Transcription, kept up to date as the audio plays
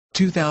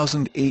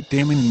2008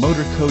 Damon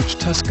Motor Coach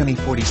Tuscany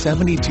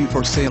 4072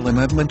 for sale in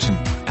Edmonton,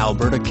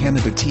 Alberta,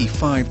 Canada.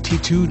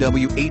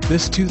 T5T2W8.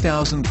 This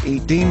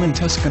 2008 Damon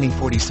Tuscany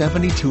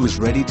 4072 is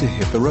ready to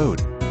hit the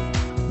road.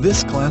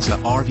 This class A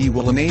RV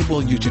will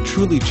enable you to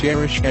truly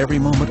cherish every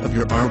moment of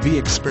your RV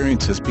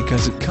experiences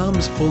because it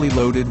comes fully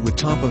loaded with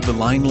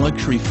top-of-the-line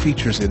luxury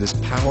features. It is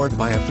powered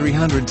by a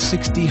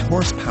 360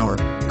 horsepower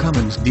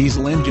Cummins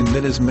diesel engine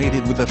that is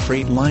mated with a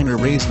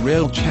Freightliner raised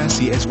rail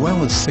chassis as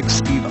well as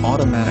 6-speed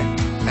automatic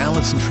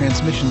Allison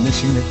transmission.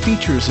 This unit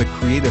features a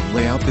creative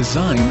layout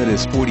design that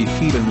is 40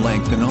 feet in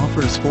length and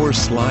offers 4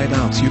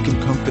 slide-outs. You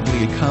can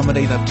comfortably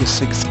accommodate up to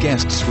 6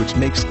 guests, which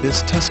makes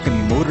this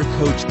Tuscany motor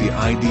coach the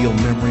ideal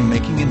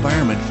memory-making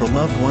environment for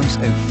loved ones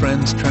and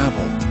friends.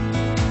 Travel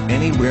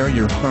anywhere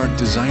your heart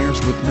desires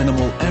with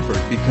minimal effort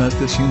because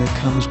this unit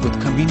comes with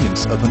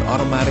convenience of an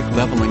automatic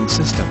leveling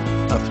system,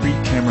 a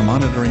 3-camera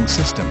monitoring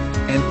system,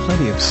 and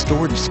plenty of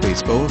storage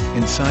space both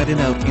inside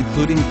and out,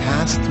 including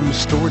pass-through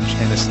storage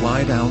and a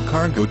slide-out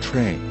cargo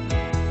tray.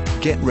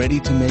 Get ready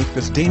to make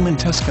this Damon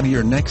Tuscany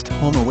your next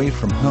home away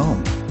from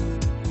home.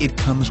 It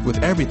comes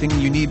with everything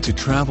you need to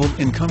travel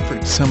in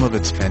comfort. Some of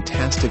its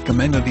fantastic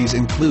amenities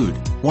include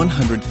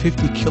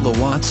 150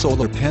 kilowatt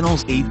solar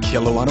panels, 8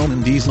 kilowatt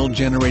Onan diesel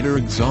generator,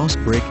 exhaust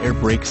brake, air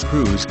brakes,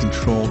 cruise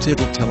control,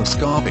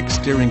 telescopic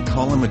steering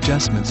column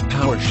adjustments,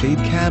 power shade,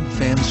 cab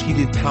fans,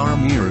 heated power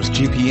mirrors,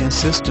 GPS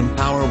system,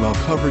 power well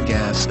cover,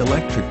 gas,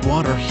 electric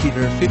water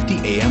heater,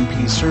 50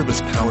 AMP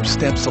service, power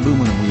steps,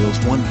 aluminum wheels,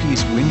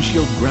 1-piece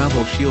windshield,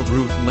 gravel shield,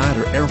 roof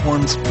ladder, air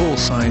horns,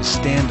 full-size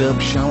stand-up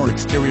shower,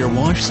 exterior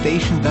wash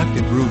station,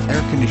 ducted roof,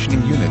 air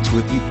conditioning units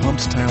with heat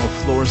pumps, tile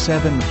floor,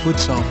 7-foot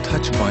soft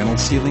touch vinyl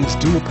ceilings,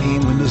 dual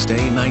pane windows,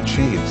 day-night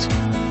shades.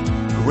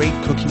 Great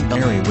cooking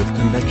area with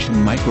convection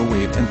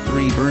microwave and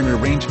 3-burner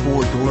range,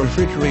 4-door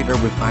refrigerator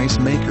with ice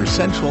maker,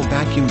 central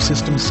vacuum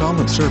system,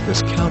 solid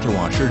surface counter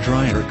washer,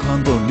 dryer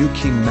combo, new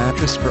king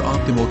mattress for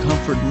optimal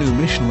comfort, new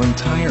Michelin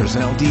tires,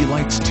 LED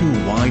lights, 2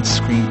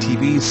 widescreen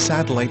TVs,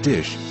 satellite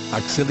dish,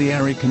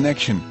 auxiliary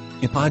connection,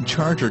 iPod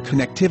charger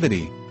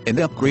connectivity, and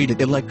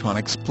upgraded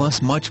electronics,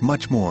 plus much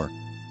more.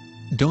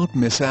 Don't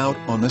miss out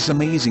on this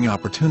amazing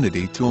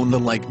opportunity to own the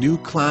like-new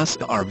Class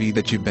A RV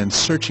that you've been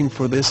searching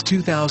for. This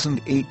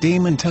 2008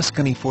 Damon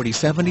Tuscany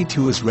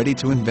 4072 is ready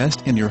to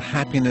invest in your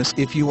happiness.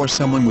 If you are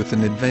someone with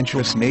an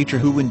adventurous nature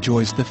who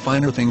enjoys the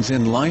finer things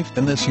in life,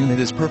 then this unit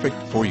is perfect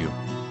for you.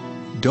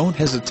 Don't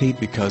hesitate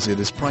because it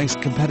is priced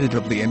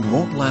competitively and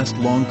won't last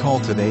long. Call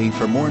today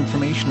for more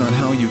information on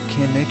how you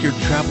can make your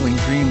traveling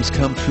dreams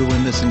come true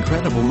in this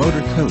incredible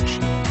motor coach.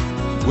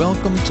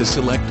 Welcome to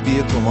Select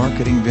Vehicle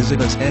Marketing.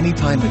 Visit us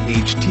anytime at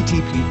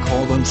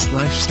http://we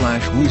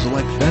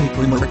select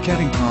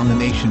the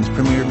nation's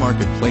premier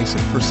marketplace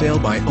of for sale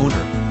by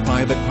owner,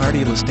 private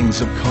party listings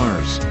of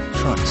cars,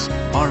 trucks,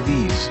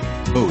 RVs,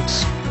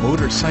 boats,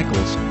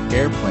 motorcycles,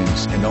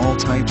 airplanes and all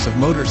types of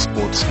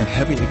motorsports and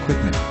heavy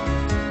equipment.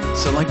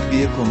 Select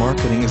Vehicle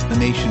Marketing is the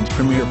nation's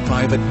premier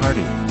private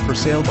party, for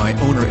sale by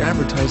owner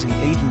advertising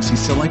agency.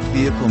 Select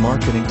Vehicle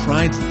Marketing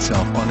prides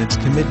itself on its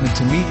commitment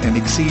to meet and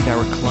exceed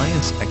our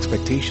clients'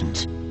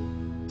 expectations.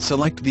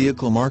 Select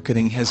Vehicle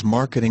Marketing has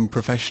marketing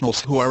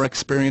professionals who are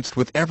experienced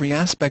with every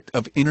aspect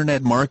of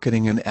internet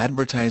marketing and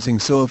advertising.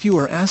 So if you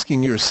are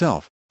asking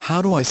yourself,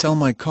 how do I sell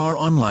my car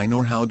online,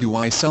 or how do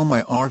I sell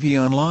my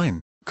RV online?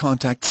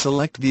 Contact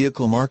Select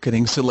Vehicle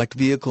Marketing. Select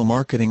Vehicle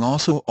Marketing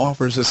also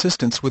offers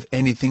assistance with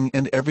anything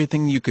and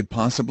everything you could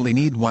possibly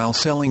need while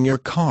selling your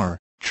car,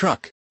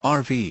 truck,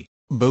 RV,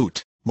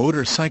 boat,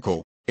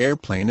 motorcycle,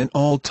 airplane and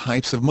all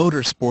types of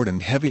motorsport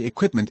and heavy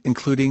equipment,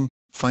 including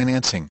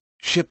financing,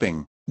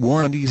 shipping,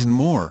 warranties and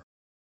more.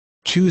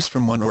 Choose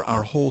from one or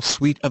our whole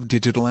suite of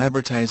digital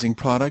advertising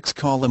products.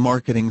 Call a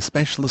marketing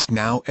specialist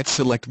now at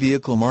Select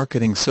Vehicle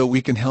Marketing so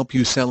we can help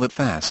you sell it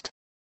fast.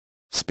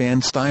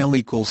 Span style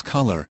equals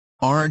color,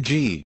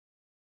 RG,